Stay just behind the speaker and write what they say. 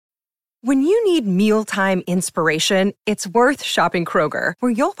When you need mealtime inspiration, it's worth shopping Kroger,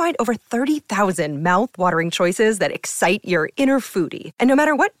 where you'll find over 30,000 mouth-watering choices that excite your inner foodie. And no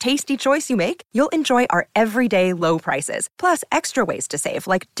matter what tasty choice you make, you'll enjoy our everyday low prices, plus extra ways to save,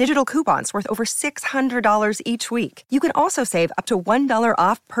 like digital coupons worth over $600 each week. You can also save up to $1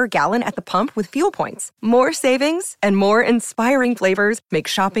 off per gallon at the pump with fuel points. More savings and more inspiring flavors make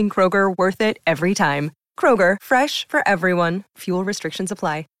shopping Kroger worth it every time. Kroger, fresh for everyone. Fuel restrictions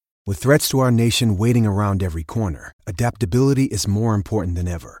apply. With threats to our nation waiting around every corner, adaptability is more important than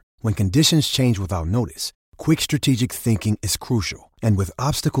ever. When conditions change without notice, quick strategic thinking is crucial. And with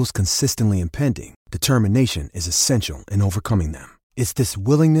obstacles consistently impending, determination is essential in overcoming them. It's this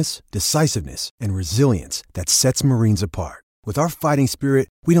willingness, decisiveness, and resilience that sets Marines apart. With our fighting spirit,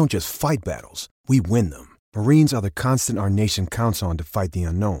 we don't just fight battles, we win them. Marines are the constant our nation counts on to fight the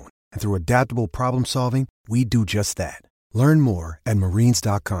unknown. And through adaptable problem solving, we do just that. Learn more at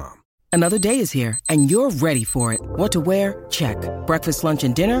marines.com. Another day is here, and you're ready for it. What to wear? Check. Breakfast, lunch,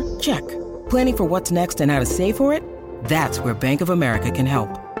 and dinner? Check. Planning for what's next and how to save for it? That's where Bank of America can help.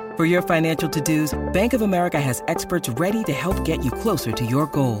 For your financial to-dos, Bank of America has experts ready to help get you closer to your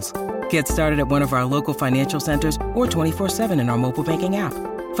goals. Get started at one of our local financial centers or 24/7 in our mobile banking app.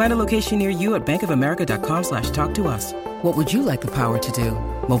 Find a location near you at bankofamerica.com/talktous. What would you like the power to do?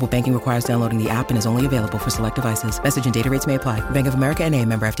 Mobile banking requires downloading the app and is only available for select devices. Message and data rates may apply. Bank of America N.A.,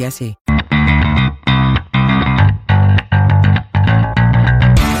 member FDIC.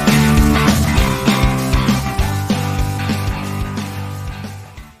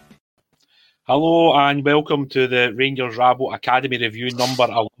 Hello and welcome to the Rangers Rabble Academy review number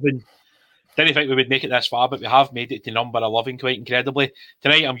 11. Didn't think we would make it this far, but we have made it to number 11 quite incredibly.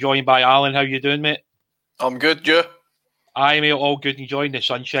 Tonight I'm joined by Alan. How you doing, mate? I'm good, you? Aye, mate, all good, enjoying the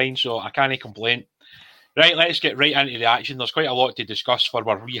sunshine, so I can't complain. Right, let's get right into the action. There's quite a lot to discuss for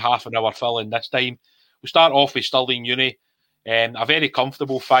our wee half an hour fill in this time. We'll start off with Stirling Uni. A very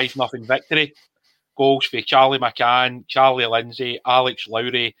comfortable 5-0 victory. Goals for Charlie McCann, Charlie Lindsay, Alex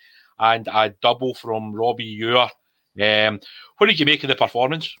Lowry, and a double from Robbie Ewer. What did you make of the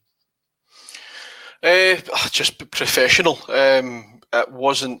performance? Just professional. It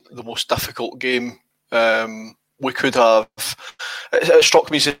wasn't the most difficult game. We could have. It struck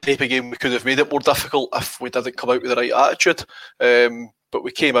me as the type of game we could have made it more difficult if we didn't come out with the right attitude. But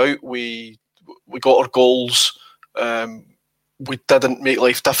we came out. We got our goals. We didn't make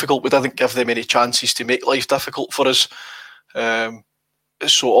life difficult. We didn't give them any chances to make life difficult for us.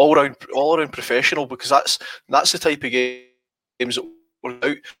 So all around professional, because that's the type of games that we're out.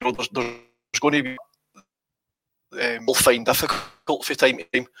 You know, there's going to be we'll find difficult for time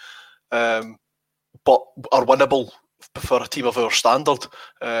to time. But are winnable for a team of our standard.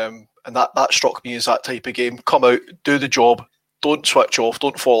 And that struck me as that type of game. Come out, do the job, don't switch off,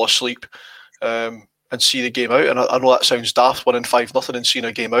 don't fall asleep, and see the game out. And I know that sounds daft, winning 5-0 and seeing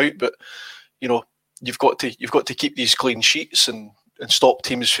a game out, but you know, you've got to keep these clean sheets and stop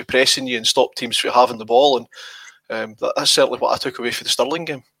teams from pressing you and stop teams from having the ball. And that's certainly what I took away from the Stirling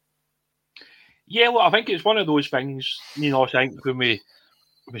game. Yeah, look, I think it's one of those things, you know, I think when we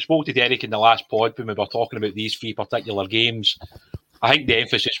spoke to Derek in the last pod when we were talking about these three particular games, I think the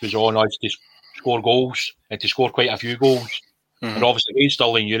emphasis was on us to score goals and to score quite a few goals. Mm-hmm. And obviously, against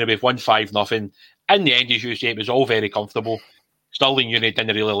Stirling Uni, we've won 5-0. In the end, as you say, it was all very comfortable. Stirling Uni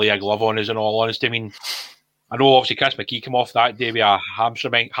didn't really lay a glove on us, in all honesty. I mean, I know obviously Chris McKee came off that day with a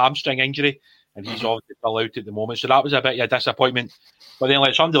hamstring injury, and he's obviously still out at the moment. So that was a bit of a disappointment. But then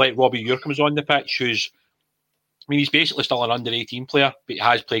like somebody like Robbie Ewer comes on the pitch, who's, I mean, he's basically still an under-18 player, but he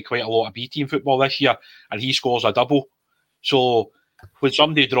has played quite a lot of B-team football this year, and he scores a double. So when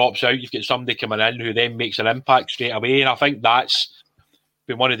somebody drops out, you've got somebody coming in who then makes an impact straight away, and I think that's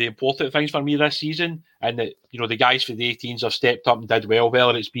been one of the important things for me this season, and that, you know, the guys for the 18s have stepped up and did well,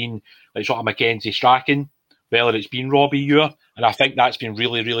 whether it's been like sort of Mackenzie Strachan, whether it's been Robbie Ewer, and I think that's been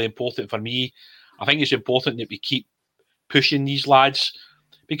really, really important for me. I think it's important that we keep pushing these lads,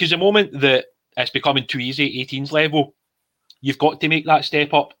 because the moment that it's becoming too easy at 18s level, you've got to make that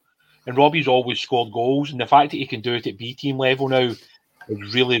step up. And Robbie's always scored goals, and the fact that he can do it at B-team level now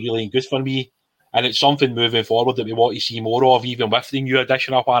is really, really good for me. And it's something moving forward that we want to see more of, even with the new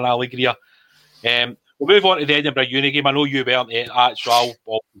addition of Juan Alegria. We'll move on to the Edinburgh Uni game. I know you weren't at that, so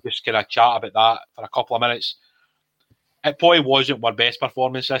I'll just kind of chat about that for a couple of minutes. It probably wasn't our best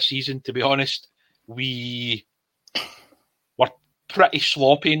performance this season, to be honest. We were pretty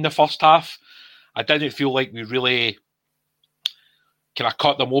sloppy in the first half. I didn't feel like we really kind of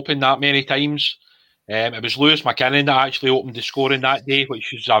cut them open that many times. It was Lewis McKinnon that actually opened the scoring that day,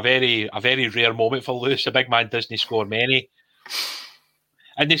 which was a very rare moment for Lewis. The big man doesn't score many.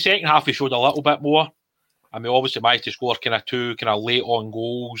 In the second half, we showed a little bit more. And we obviously managed to score kind of two kind of late on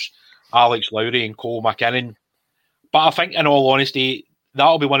goals, Alex Lowry and Cole McKinnon. But I think, in all honesty,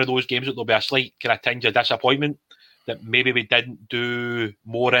 that'll be one of those games that there'll be a slight kind of tinge of disappointment that maybe we didn't do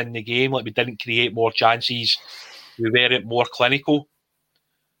more in the game, like we didn't create more chances, we weren't more clinical.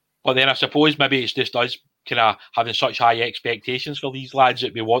 But then I suppose maybe it's just us kind of having such high expectations for these lads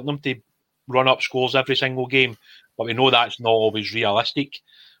that we want them to run up scores every single game. But we know that's not always realistic.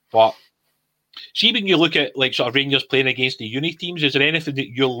 But see, when you look at like sort of Rangers playing against the uni teams, is there anything that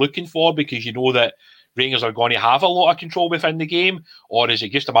you're looking for because you know that Rangers are going to have a lot of control within the game, or is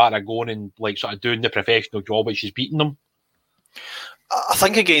it just a matter of going and like sort of doing the professional job which is beating them? I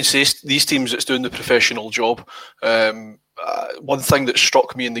think against these teams, it's doing the professional job. One thing that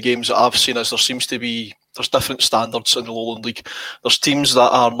struck me in the games that I've seen is there's different standards in the Lowland League. There's teams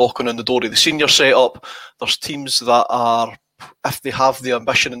that are knocking on the door of the senior setup. There's teams that are, if they have the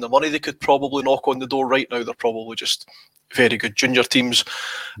ambition and the money, they could probably knock on the door. Right now, they're probably just very good junior teams.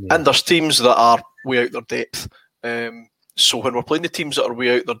 Yeah. And there's teams that are way out their depth. So when we're playing the teams that are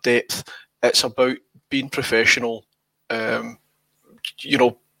way out their depth, it's about being professional.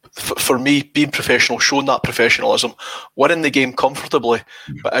 For me, being professional, showing that professionalism, winning the game comfortably.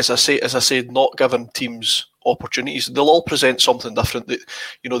 But as I said, not giving teams opportunities. They'll all present something different. The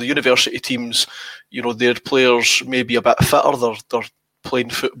university teams, their players may be a bit fitter. They're playing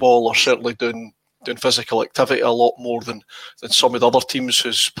football or certainly doing physical activity a lot more than some of the other teams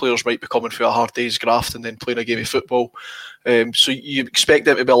whose players might be coming through a hard day's graft and then playing a game of football. So you expect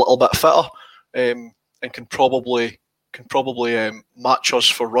them to be a little bit fitter and can probably match us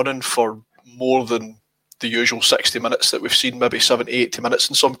for running for more than the usual 60 minutes that we've seen, maybe 70, 80 minutes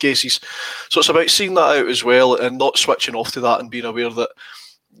in some cases. So it's about seeing that out as well and not switching off to that and being aware that,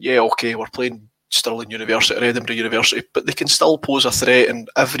 we're playing Stirling University or Edinburgh University, but they can still pose a threat, and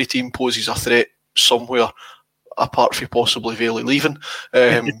every team poses a threat somewhere, apart from possibly Valley leaving.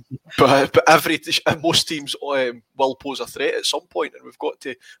 But most teams will pose a threat at some point, and we've got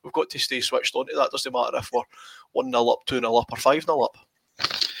to stay switched on to that. Doesn't matter if we're 1-0 up, 2-0 up, or 5-0 up.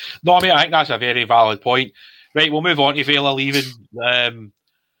 No, I think that's a very valid point. Right, we'll move on to Vela leaving.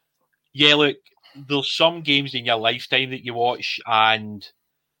 Look, there's some games in your lifetime that you watch and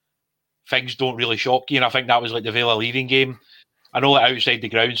things don't really shock you, and I think that was like the Vela leaving game. I know that outside the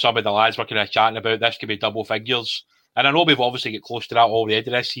ground, some of the lads were kind of chatting about this could be double figures. And I know we've obviously got close to that already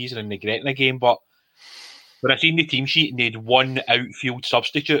this season in the Gretna game, but when I seen the team sheet and they had one outfield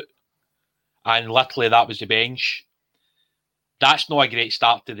substitute, and literally that was the bench, that's not a great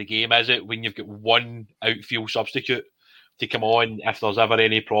start to the game, is it? When you've got one outfield substitute to come on if there's ever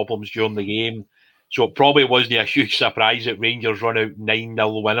any problems during the game. So it probably wasn't a huge surprise that Rangers run out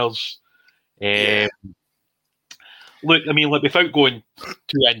 9-0 winners. Look, without going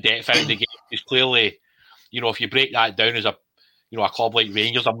too in-depth into the game, it's clearly, if you break that down as a club like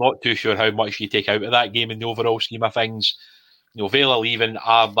Rangers, I'm not too sure how much you take out of that game in the overall scheme of things. Vela leaving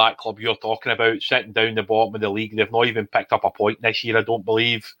are that club you're talking about, sitting down the bottom of the league. They've not even picked up a point this year, I don't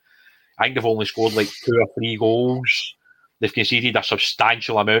believe. I think they've only scored like 2 or 3 goals. They've conceded a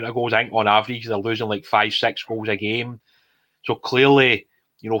substantial amount of goals. I think on average they're losing like 5-6 goals a game. So clearly,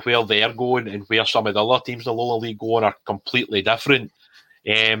 where they're going and where some of the other teams in the lower league going are completely different.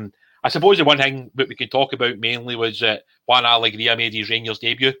 I suppose the one thing that we could talk about mainly was that Juan Alegría made his Rangers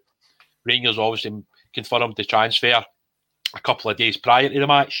debut. Rangers obviously confirmed the transfer a couple of days prior to the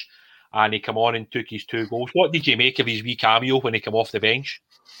match, and he came on and took his 2 goals. What did you make of his wee cameo when he came off the bench?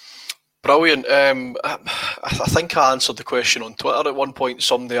 Brilliant. I think I answered the question on Twitter at one point.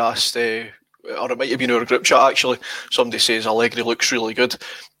 Somebody asked, or it might have been our group chat actually, somebody says Allegri looks really good.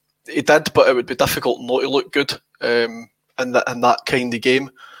 He did, but it would be difficult not to look good in that kind of game.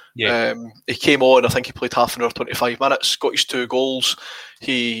 Yeah. He came on, I think he played half an hour, 25 minutes, got his 2 goals.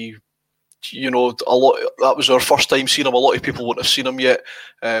 He, that was our first time seeing him. A lot of people wouldn't have seen him yet.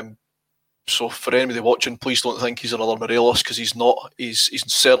 So for anybody watching, please don't think he's another Morelos, because he's not. He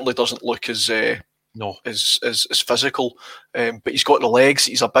certainly doesn't look as physical, but he's got the legs.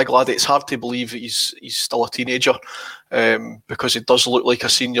 He's a big lad. It's hard to believe he's still a teenager, because he does look like a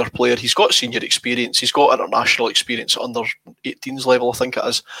senior player. He's got senior experience. He's got international experience at under 18s level, I think it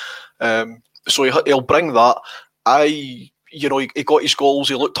is. So he'll bring that. He got his goals.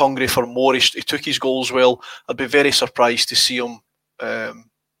 He looked hungry for more. He took his goals well. I'd be very surprised to see him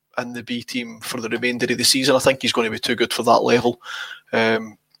in the B team for the remainder of the season. I think he's going to be too good for that level.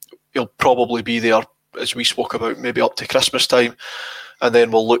 He'll probably be there, as we spoke about, maybe up to Christmas time, and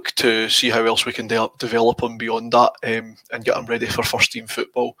then we'll look to see how else we can develop him beyond that, and get him ready for first team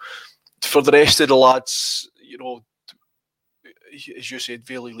football. For the rest of the lads, as you said,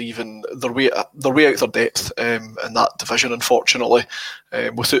 Valley leaving their way out their depth in that division, unfortunately,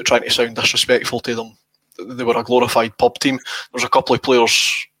 without trying to sound disrespectful to them. They were a glorified pub team. There's a couple of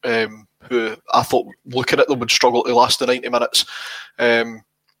players who I thought, looking at them, would struggle to last the 90 minutes.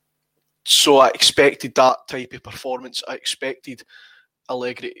 So I expected that type of performance. I expected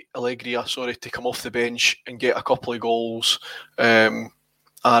Allegria to come off the bench and get a couple of goals. And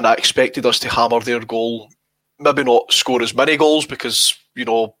I expected us to hammer their goal. Maybe not score as many goals because,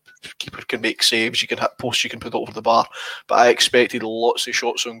 keeper can make saves, you can hit posts, you can put it over the bar. But I expected lots of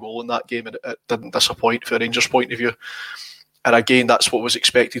shots on goal in that game, and it didn't disappoint from a Rangers point of view. And again, that's what was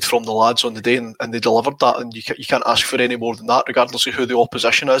expected from the lads on the day, and they delivered that. And you can't ask for any more than that, regardless of who the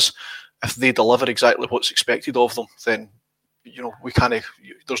opposition is. If they deliver exactly what's expected of them, then we can't.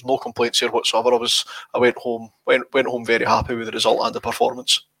 There's no complaints here whatsoever. I went home very happy with the result and the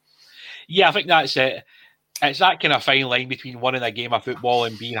performance. Yeah, I think that's it. It's that kind of fine line between winning a game of football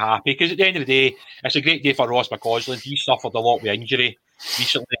and being happy. Because at the end of the day, it's a great day for Ross McCausland. He suffered a lot with injury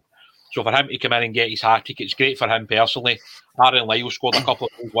recently. So for him to come in and get his hat-trick, it's great for him personally. Aaron Lyle scored a couple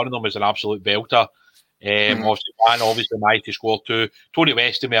of goals. One of them was an absolute belter. Obviously managed to score 2. Tony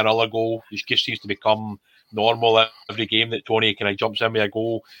Weston with another goal. It just seems to become normal every game that Tony kind of jumps in with a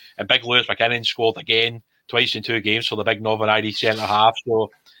goal. And big Lewis McKinnon scored again, twice in 2 games for the big Northern Irish centre-half.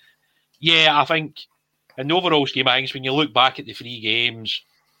 So, yeah, I think in the overall scheme of things, when you look back at the 3 games,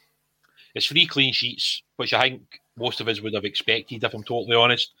 it's 3 clean sheets, which I think most of us would have expected, if I'm totally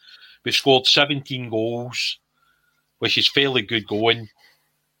honest. We've scored 17 goals, which is fairly good going,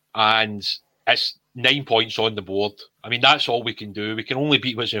 and it's 9 points on the board. I mean, that's all we can do. We can only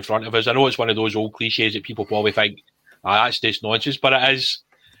beat what's in front of us. I know it's one of those old cliches that people probably think, that's just nonsense, but it is.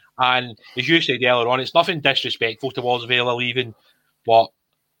 And as you said earlier on, it's nothing disrespectful towards Vela leaving, but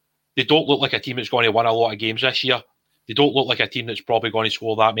they don't look like a team that's going to win a lot of games this year. They don't look like a team that's probably going to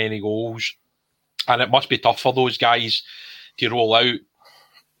score that many goals. And it must be tough for those guys to roll out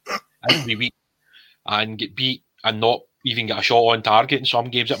every week and get beat and not even get a shot on target in some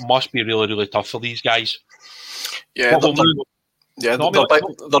games. It must be really, really tough for these guys. Yeah,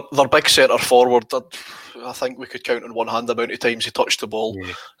 their big centre forward, I think we could count on one hand the amount of times he touched the ball.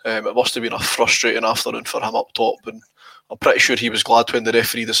 Yeah. It must have been a frustrating afternoon for him up top, and I'm pretty sure he was glad when the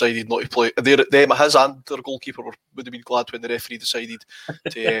referee decided not to play. His and their goalkeeper would have been glad when the referee decided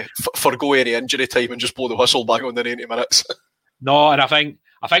to forgo any injury time and just blow the whistle back on the 90 minutes. No, and I think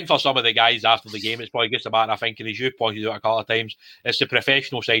for some of the guys after the game, it's probably just a matter of thinking, as you pointed out a couple of times, it's the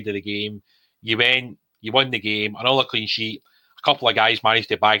professional side of the game. You won the game, another clean sheet, a couple of guys managed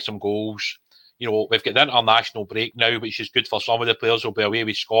to bag some goals. We've got the international break now, which is good for some of the players. We'll be away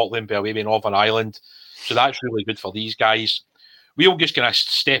with Scotland, be away with Northern Ireland. So that's really good for these guys. We'll just kind of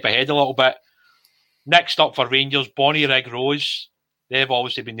step ahead a little bit. Next up for Rangers, Bonnyrigg Rose. They've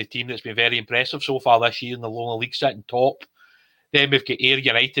obviously been the team that's been very impressive so far this year in the Lowland League, sitting top. Then we've got Ayr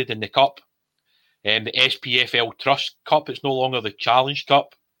United in the Cup. The SPFL Trust Cup. It's no longer the Challenge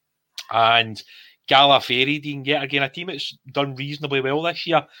Cup. And Gallifrey, you can get again a team that's done reasonably well this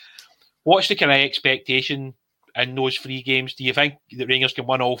year. What's the kind of expectation in those 3 games? Do you think that Rangers can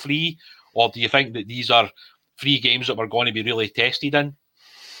win all 3? Or do you think that these are 3 games that we're going to be really tested in?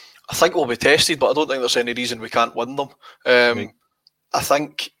 I think we'll be tested, but I don't think there's any reason we can't win them. Right. I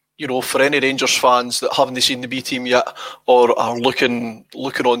think, for any Rangers fans that haven't seen the B team yet, or are looking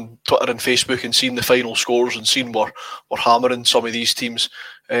on Twitter and Facebook and seeing the final scores and seeing we're hammering some of these teams,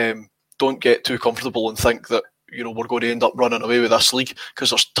 don't get too comfortable and think that we're going to end up running away with this league, because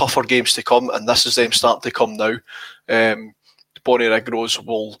there's tougher games to come, and this is them starting to come now. Bonnyrigg Rose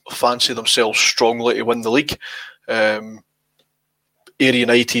will fancy themselves strongly to win the league. Ayr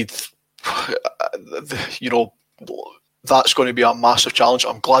United, that's going to be a massive challenge.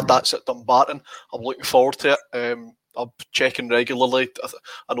 I'm glad that's at Dumbarton. I'm looking forward to it. I'm checking regularly.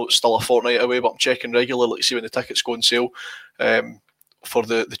 I know it's still a fortnight away, but I'm checking regularly to see when the tickets go on sale for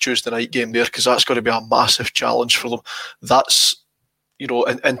the Tuesday night game there, because that's going to be a massive challenge for them. That's,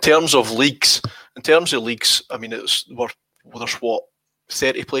 in terms of leagues, I mean, there's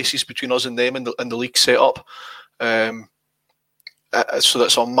 30 places between us and them in the league setup. So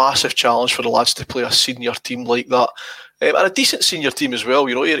that's a massive challenge for the lads to play a senior team like that, and a decent senior team as well.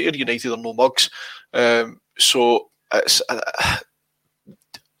 Ayr United are no mugs, so it's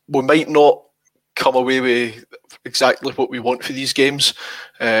we might not come away with exactly what we want for these games,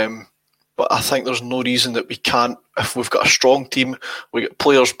 but I think there's no reason that we can't. If we've got a strong team, we get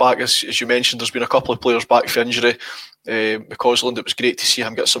players back, as you mentioned. There's been a couple of players back for injury. McCausland, it was great to see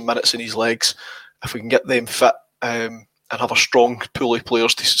him get some minutes in his legs. If we can get them fit and have a strong pool of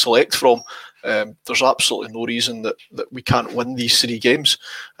players to select from, There's absolutely no reason that we can't win these 3 games.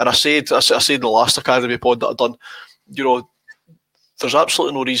 And I said in the last Academy pod that I've done, there's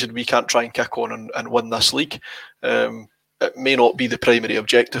absolutely no reason we can't try and kick on and win this league. It may not be the primary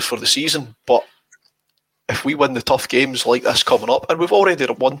objective for the season, but if we win the tough games like this coming up, and we've already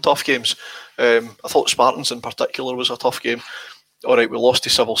won tough games, I thought Spartans in particular was a tough game. All right, we lost to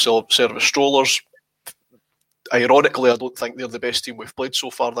Civil Service Strollers. Ironically, I don't think they're the best team we've played so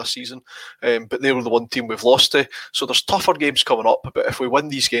far this season, but they were the one team we've lost to. So there's tougher games coming up, but if we win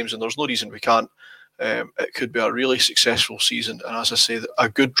these games, and there's no reason we can't, it could be a really successful season. And as I say, a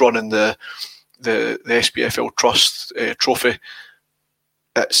good run in the SPFL Trust trophy,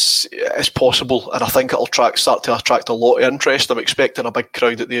 it's possible, and I think it'll start to attract a lot of interest. I'm expecting a big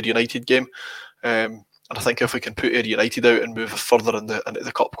crowd at the Ayr United game, and I think if we can put Ayr United out and move further into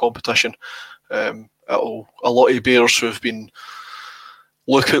the cup competition, a lot of Bears who have been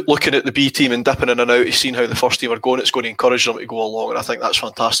looking at the B team and dipping in and out, seeing how the first team are going, it's going to encourage them to go along, and I think that's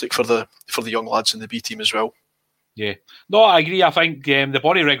fantastic for the young lads in the B team as well. Yeah, no, I agree. I think the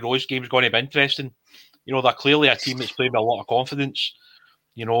Bonnyrigg Rose game is going to be interesting. They're clearly a team that's playing with a lot of confidence.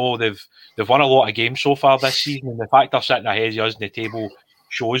 They've won a lot of games so far this season, and the fact they're sitting ahead of us in the table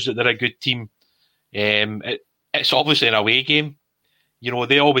shows that they're a good team. It's obviously an away game.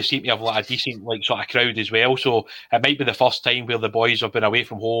 They always seem to have a decent sort of crowd as well. So it might be the first time where the boys have been away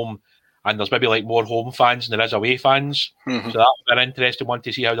from home, and there's maybe more home fans than there is away fans. Mm-hmm. So that'll be an interesting one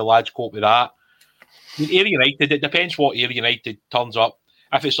to see how the lads cope with that. Ayr United, it depends what Ayr United turns up.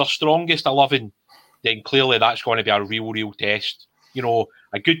 If it's their strongest 11, then clearly that's going to be a real test.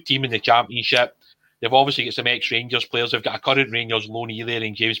 A good team in the Championship. They've obviously got some ex-Rangers players. They've got a current Rangers loanee there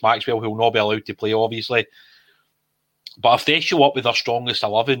in James Maxwell, who will not be allowed to play, obviously. But if they show up with their strongest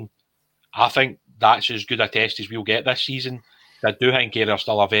 11, I think that's as good a test as we'll get this season. I do think Ayr are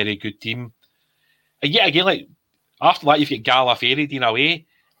still a very good team. And yet again, after that, you've got Gallifrey away.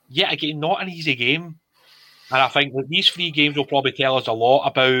 Yet again, not an easy game. And I think that these 3 games will probably tell us a lot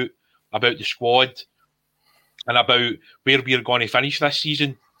about the squad and about where we're going to finish this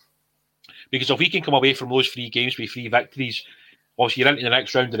season. Because if we can come away from those 3 games with 3 victories, obviously you're into the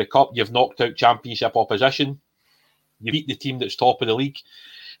next round of the Cup, you've knocked out Championship opposition, you beat the team that's top of the league,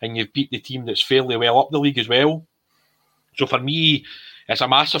 and you've beat the team that's fairly well up the league as well. So for me, it's a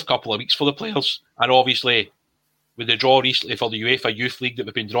massive couple of weeks for the players. And obviously, with the draw recently for the UEFA Youth League that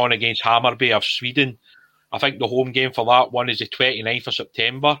we've been drawn against Hammarby of Sweden, I think the home game for that one is the 29th of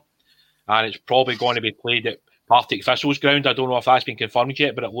September, and it's probably going to be played at Partick Thistle's ground. I don't know if that's been confirmed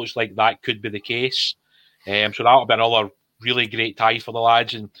yet, but it looks like that could be the case. So that'll be another really great tie for the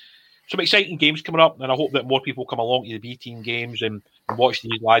lads, and some exciting games coming up, and I hope that more people come along to the B team games and watch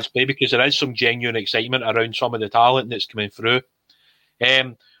these lads play, because there is some genuine excitement around some of the talent that's coming through.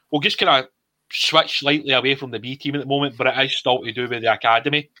 We'll just kind of switch slightly away from the B team at the moment, but it is still to do with the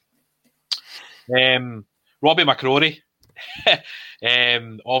academy. Robbie McCrory,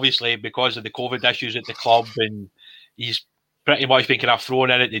 obviously because of the COVID issues at the club, and he's pretty much been kind of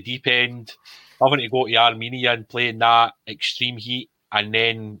thrown in at the deep end, having to go to Armenia and play in that extreme heat, and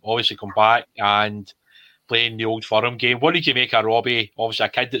then obviously come back and playing the Old Firm game. What did you make of Robbie? Obviously a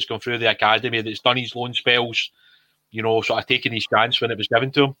kid that's gone through the academy, that's done his loan spells, sort of taking his chance when it was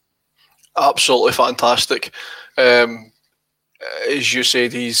given to him. Absolutely fantastic. As you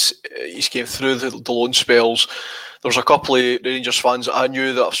said, he's came through the loan spells. There's a couple of Rangers fans that I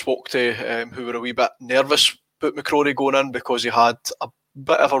knew that I've spoke to who were a wee bit nervous about McCrory going in, because he had a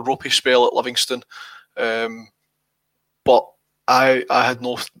bit of a ropey spell at Livingston. But I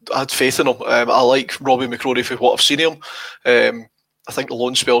had faith in him. I like Robbie McCrory for what I've seen of him. I think the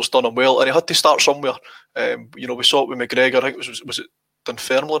loan spell's done him well, and he had to start somewhere. We saw it with McGregor. I think was it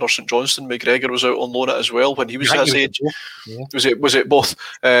Dunfermline or St Johnstone? McGregor was out on loan as well when he was his age. Yeah. Was it both?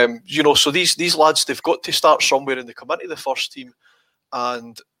 So these lads, they've got to start somewhere, and they come into the first team.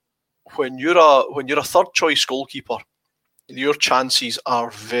 And when you're a third choice goalkeeper, your chances are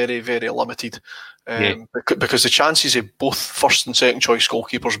very, very limited. Because the chances of both first and second choice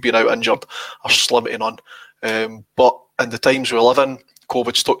goalkeepers being out injured are slim to none. But in the times we live in,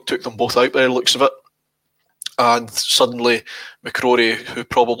 COVID took them both out by the looks of it. And suddenly McCrory, who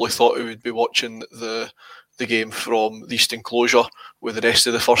probably thought he would be watching the game from the East Enclosure with the rest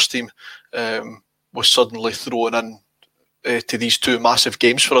of the first team, was suddenly thrown in to these 2 massive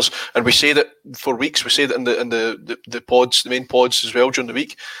games for us. And we say that for weeks. We say that in the pods, the main pods as well during the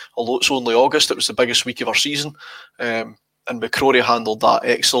week. Although it's only August, it was the biggest week of our season. And McCrory handled that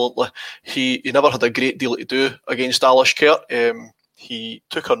excellently. He never had a great deal to do against Alish Kerr. He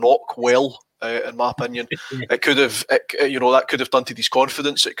took a knock well in my opinion. It could have, that could have stunted his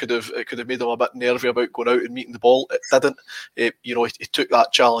confidence. It could have made him a bit nervy about going out and meeting the ball. It didn't. He took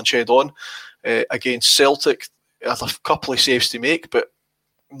that challenge head on. Against Celtic, he had a couple of saves to make, but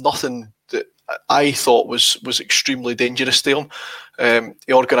nothing that I thought was extremely dangerous to him.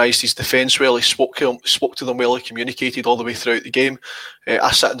 He organised his defence well. He spoke to them well. He communicated all the way throughout the game.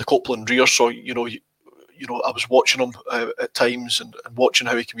 I sat in the Copeland rear, so I was watching him at times and watching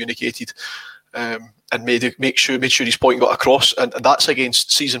how he communicated, and made sure his point got across. And that's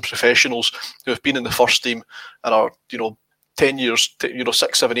against seasoned professionals who have been in the first team and are 10 years,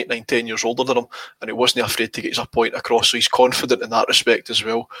 6, 7, 8, 9, 10 years older than him, and he wasn't afraid to get his point across. So he's confident in that respect as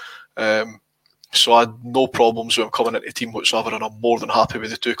well. So I had no problems with him coming into the team whatsoever, and I'm more than happy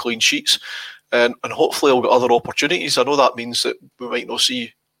with the 2 clean sheets. And hopefully he'll get other opportunities. I know that means that we might not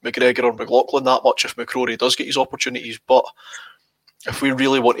see McGregor or McLaughlin that much if McCrory does get his opportunities, but if we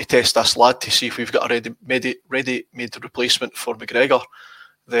really want to test this lad to see if we've got a ready-made replacement for McGregor,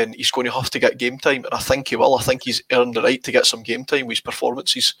 then he's going to have to get game time, and I think he will. I think he's earned the right to get some game time with his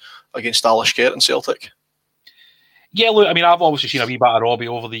performances against Alashkert and Celtic. Yeah, look, I mean, I've obviously seen a wee bit of Robbie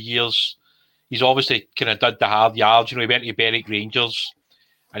over the years. He's obviously kind of did the hard yards. He went to Berwick Rangers,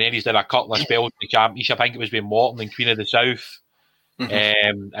 and then he's did a couple of spells in the Championship. I think it was with Morton and Queen of the South.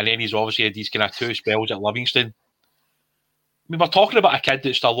 And then he's obviously had these kind of 2 spells at Livingston. I mean, we're talking about a kid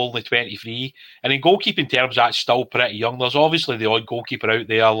that's still only 23, and in goalkeeping terms, that's still pretty young. There's obviously the odd goalkeeper out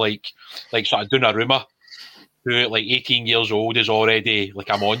there, like sort of Donnarumma, who at like 18 years old is already like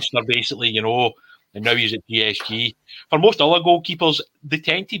a monster, basically, and now he's at PSG. For most other goalkeepers, they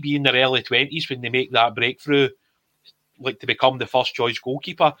tend to be in their early 20s when they make that breakthrough, like to become the first choice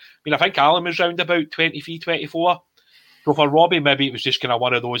goalkeeper. I mean, I think Alan was round about 23, 24. So for Robbie, maybe it was just kind of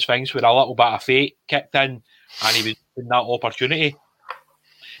one of those things where a little bit of fate kicked in and he was in that opportunity.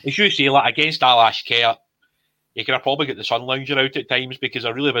 As you say, like against Alashkert, you could have probably got the sun lounger out at times because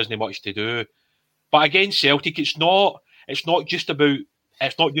there really wasn't much to do. But against Celtic, it's not just about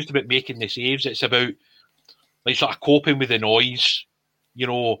making the saves. It's about like sort of coping with the noise,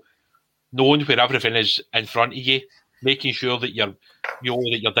 knowing where everything is in front of you, making sure that your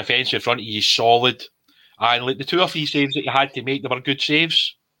defence in front of you is solid. And like the 2 or 3 saves that you had to make, they were good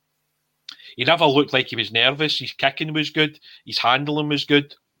saves. He never looked like he was nervous. His kicking was good. His handling was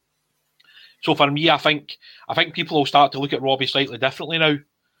good. So for me, I think people will start to look at Robbie slightly differently now,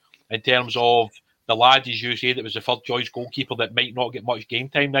 in terms of the lad, as you say, that was the third choice goalkeeper that might not get much game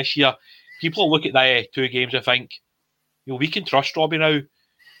time this year. People will look at the 2 games and think, we can trust Robbie now.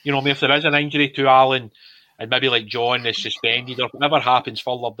 If there is an injury to Alan, and maybe like John is suspended or whatever happens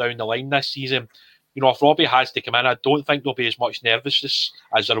further down the line this season, if Robbie has to come in, I don't think there'll be as much nervousness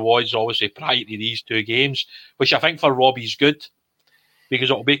as there was obviously prior to these 2 games, which I think for Robbie's good because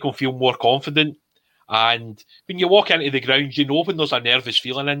it'll make him feel more confident. And when you walk into the ground, when there's a nervous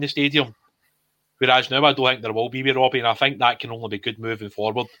feeling in the stadium. Whereas now I don't think there will be with Robbie, and I think that can only be good moving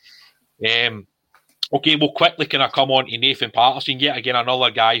forward. Okay, we'll quickly kind of come on to Nathan Patterson, yet again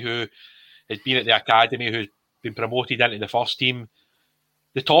another guy who has been at the academy, who's been promoted into the first team.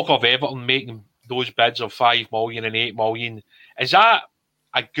 The talk of Everton making those bids of 5 million and 8 million, is that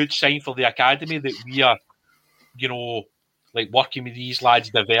a good sign for the academy that we are, working with these lads,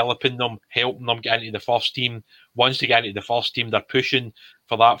 developing them, helping them get into the first team? Once they get into the first team, they're pushing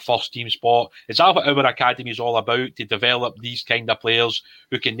for that first team spot. Is that what our academy is all about, to develop these kind of players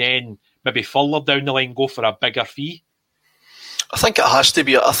who can then maybe further down the line go for a bigger fee? I think it has to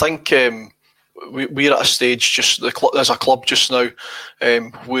be. I think we're at a stage just as a club just now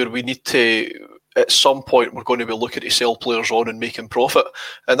where we need to, at some point, we're going to be looking to sell players on and making profit,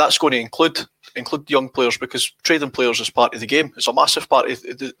 and that's going to include young players, because trading players is part of the game. It's a massive part of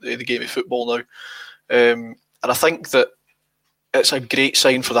the game of football now, and I think that it's a great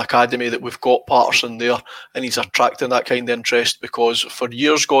sign for the academy that we've got Patterson there and he's attracting that kind of interest, because for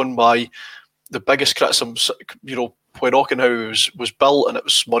years gone by, the biggest criticisms, when Auchenhow was built, and it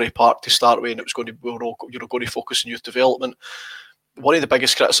was Murray Park to start with, and it was going to focus on youth development. One of the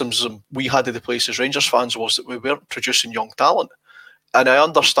biggest criticisms we had of the place as Rangers fans was that we weren't producing young talent. And I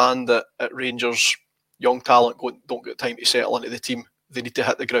understand that at Rangers, young talent don't get time to settle into the team. They need to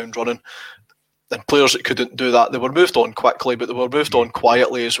hit the ground running. And players that couldn't do that, they were moved on quickly, but they were moved on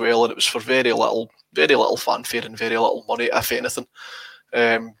quietly as well, and it was for very little fanfare and very little money, if anything.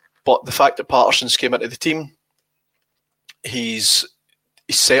 But the fact that Patterson's came into the team, he's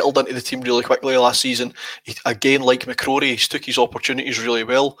settled into the team really quickly last season. Again, like McCrory, he's took his opportunities really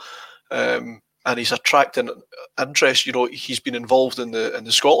well, and he's attracting interest. He's been involved in the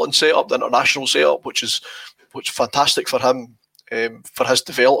Scotland setup, the international setup, which is fantastic for him. for his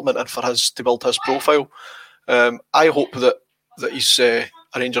development and to build his profile. I hope that he's a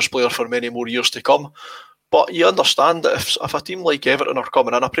Rangers player for many more years to come. But you understand that if a team like Everton are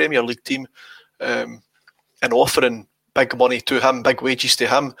coming in, a Premier League team, and offering big money to him, big wages to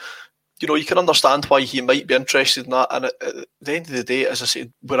him, you can understand why he might be interested in that. And at the end of the day, as I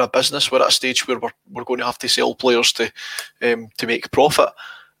said, we're a business. We're at a stage where we're going to have to sell players to make profit.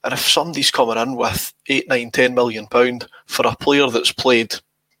 And if somebody's coming in with £8, £9, £10 million for a player that's played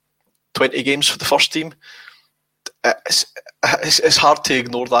 20 games for the first team, it's hard to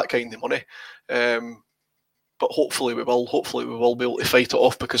ignore that kind of money. But hopefully we will. Hopefully we will be able to fight it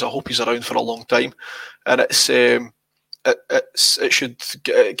off, because I hope he's around for a long time. And it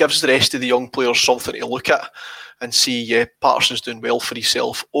gives the rest of the young players something to look at and see. Yeah, Patterson's doing well for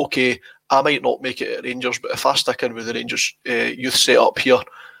himself. Okay, I might not make it at Rangers, but if I stick in with the Rangers youth set up here,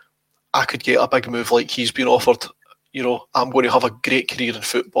 I could get a big move like he's been offered. I'm going to have a great career in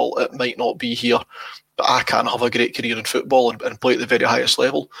football. It might not be here, but I can have a great career in football and play at the very highest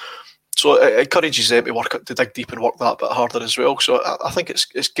level. So it encourages them to dig deep and work that bit harder as well. So I think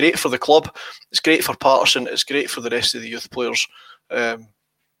it's great for the club, it's great for Patterson, it's great for the rest of the youth players, and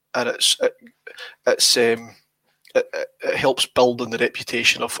it helps build on the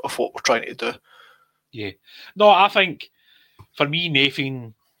reputation of what we're trying to do. Yeah, no, I think for me,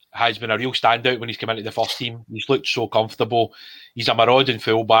 Nathan has been a real standout when he's come into the first team. He's looked so comfortable. He's a marauding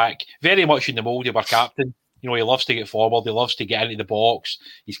fullback, very much in the mould of our captain. He loves to get forward. He loves to get into the box.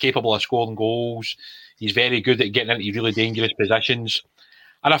 He's capable of scoring goals. He's very good at getting into really dangerous positions.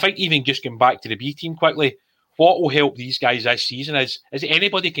 And I think even just going back to the B team quickly, what will help these guys this season is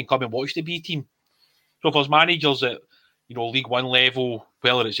anybody can come and watch the B team. So if there's managers at League One level,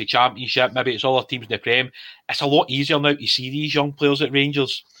 whether it's the Championship, maybe it's other teams in the Prem, it's a lot easier now to see these young players at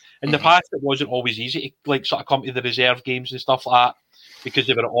Rangers. In the past, it wasn't always easy to sort of come to the reserve games and stuff like that, because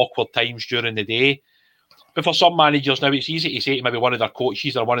they were at awkward times during the day. But for some managers now, it's easy to say to maybe one of their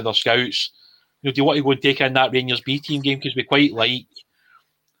coaches or one of their scouts, do you want to go and take in that Rangers B team game? Because we quite like,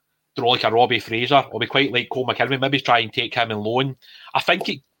 like a Robbie Fraser, or we quite like Cole McKinnon, maybe try and take him in loan. I think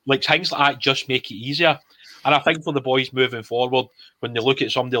things like that just make it easier. And I think for the boys moving forward, when they look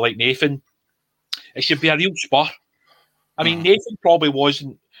at somebody like Nathan, it should be a real spur. I mean, Nathan probably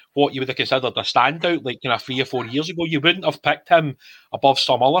wasn't what you would have considered a standout 3 or 4 years ago. You wouldn't have picked him above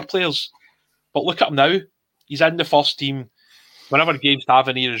some other players. But look at him now. He's in the first team. Whenever James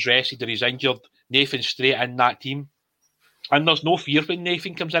Tavernier is rested or he's injured, Nathan's straight in that team. And there's no fear when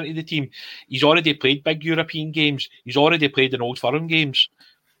Nathan comes into the team. He's already played big European games. He's already played in Old Firm games.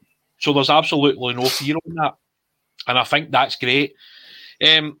 So there's absolutely no fear on that. And I think that's great.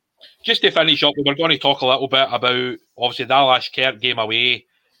 Just to finish up, we were going to talk a little bit about, obviously, the Alashkirk game away.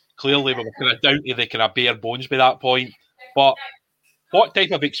 Clearly, we were kind of down to the kind of bare bones by that point. But what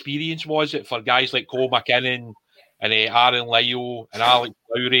type of experience was it for guys like Cole McKinnon and Aaron Lyle and Alex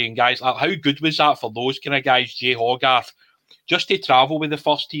Lowry and guys like that? How good was that for those kind of guys, Jay Hogarth, just to travel with the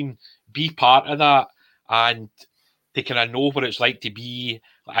first team, be part of that, and to kind of know what it's like to be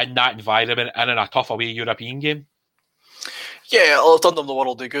in that environment and in a tough away European game? Yeah, it'll have done them the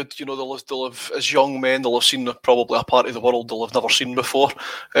world of good. They'll have, as young men, they'll have seen probably a part of the world they'll have never seen before,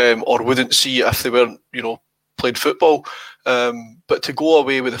 or wouldn't see if they weren't, played football. But to go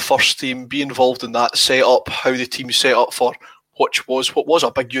away with the first team, be involved in that setup, how the team set up for what was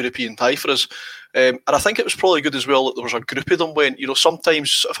a big European tie for us. And I think it was probably good as well that there was a group of them went.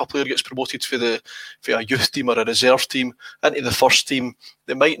 Sometimes if a player gets promoted for a youth team or a reserve team into the first team,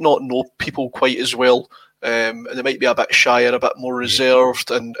 they might not know people quite as well. And they might be a bit shyer, a bit more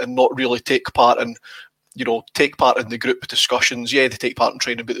reserved, and not really take part in the group discussions. Yeah, they take part in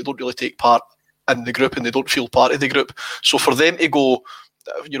training, but they don't really take part in the group, and they don't feel part of the group. So for them to go,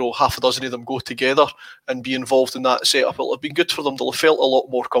 half a dozen of them go together and be involved in that setup, it'll have been good for them. They'll have felt a lot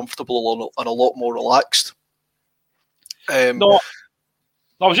more comfortable and a lot more relaxed. No,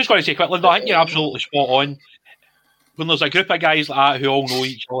 I was just going to say quickly, I think you're absolutely spot on. When there's a group of guys like that who all know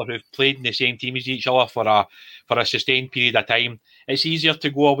each other, who've played in the same team as each other for a sustained period of time, it's easier to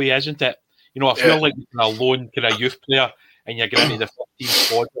go away, isn't it? If you're like a lone kind of youth player and you're getting into the 15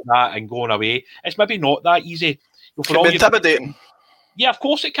 squad like that and going away, it's maybe not that easy. It can be intimidating. Yeah, of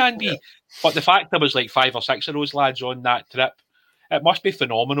course it can be. Yeah. But the fact there was 5 or 6 of those lads on that trip, it must be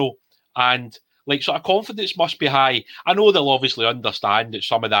phenomenal. And sort of confidence must be high. I know they'll obviously understand that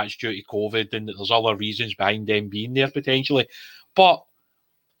some of that's due to COVID and that there's other reasons behind them being there potentially. But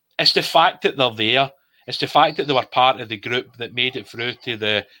it's the fact that they're there. It's the fact that they were part of the group that made it through to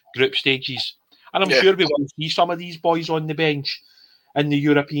the group stages. And I'm sure we will see some of these boys on the bench. in the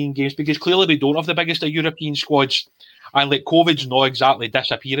European games, because clearly we don't have the biggest of European squads, and like COVID's not exactly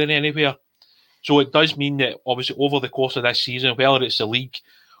disappearing anywhere. So it does mean that obviously over the course of this season, whether it's the league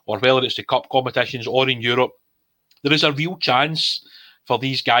or whether it's the cup competitions or in Europe, there is a real chance for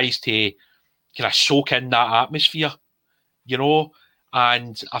these guys to kind of soak in that atmosphere, you know.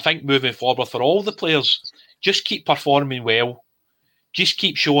 And I think moving forward for all the players, just keep performing well. Just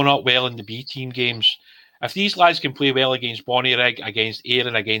keep showing up well in the B team games. If these lads can play well against Bonnyrigg, against Ayr,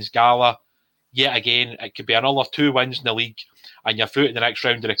 against Gala, yet again, it could be another 2 wins in the league and you're through to the next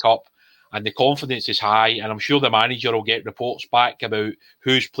round of the cup and the confidence is high, and I'm sure the manager will get reports back about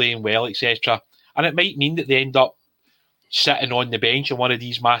who's playing well, etc. And it might mean that they end up sitting on the bench in one of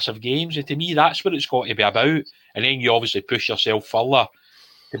these massive games. And to me, that's what it's got to be about. And then you obviously push yourself further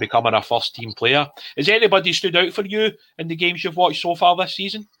to becoming a first-team player. Has anybody stood out for you in the games you've watched so far this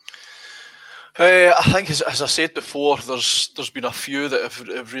season? I think, as I said before, there's been a few that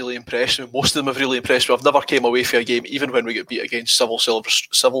have really impressed me. Most of them have really impressed me. I've never came away from a game, even when we get beat against civil service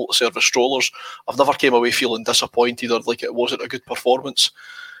strollers, I've never came away feeling disappointed or like it wasn't a good performance.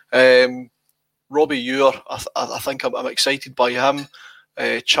 Robbie Ewer, I think I'm excited by him.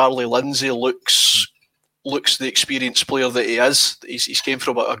 Charlie Lindsay looks the experienced player that he is. He's came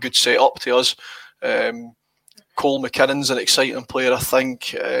from a good setup to us. Cole McKinnon's an exciting player, I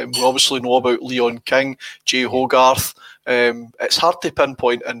think. We obviously know about Leon King, Jay Hogarth. It's hard to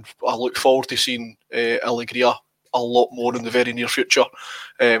pinpoint, and I look forward to seeing Allegria a lot more in the very near future.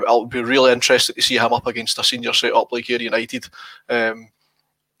 I'll be really interested to see him up against a senior setup like Ayr United.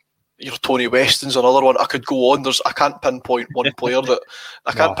 Tony Weston's another one. I could go on. I can't pinpoint one player that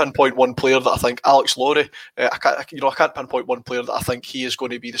I think. Alex Laurie. I can't pinpoint one player that I think he is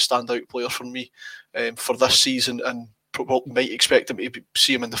going to be the standout player for me for this season, and might expect him to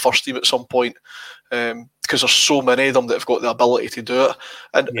see him in the first team at some point, because there's so many of them that have got the ability to do it.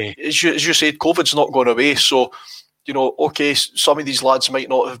 And as you said, COVID's not going away, so. Okay, some of these lads might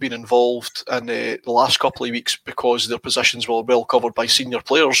not have been involved in the last couple of weeks because their positions were well covered by senior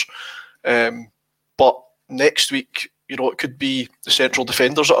players. But next week, it could be the central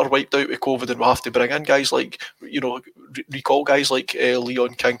defenders that are wiped out with COVID, and we'll have to bring in guys like, recall guys like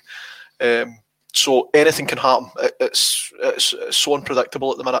Leon King. So anything can happen. It's so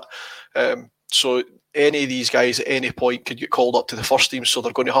unpredictable at the minute. So any of these guys at any point could get called up to the first team, so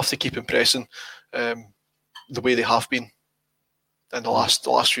they're going to have to keep impressing. The way they have been in the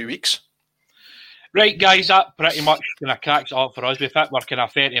last few weeks. Right, guys, that pretty much kind of cracks it up for us. We've hit our kind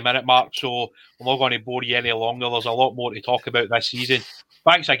of 30-minute mark, so we're not going to bore you any longer. There's a lot more to talk about this season.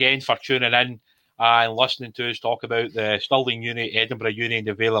 Thanks again for tuning in and listening to us talk about the Stirling Uni, Edinburgh Uni and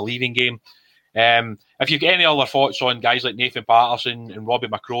the Vela Leaving game. If you've got any other thoughts on guys like Nathan Patterson and Robbie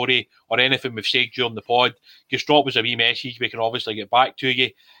McCrory or anything we've said during the pod, just drop us a wee message. We can obviously get back to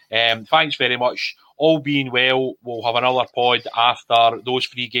you. Thanks very much. All being well, we'll have another pod after those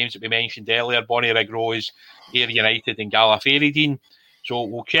 3 games that we mentioned earlier, Bonnyrigg Rose, Ayr United and Gala Fairydean. So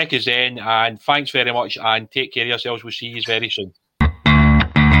we'll check us in, and thanks very much and take care of yourselves. We'll see you very soon.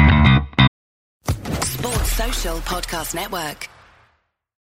 Sports Social Podcast Network.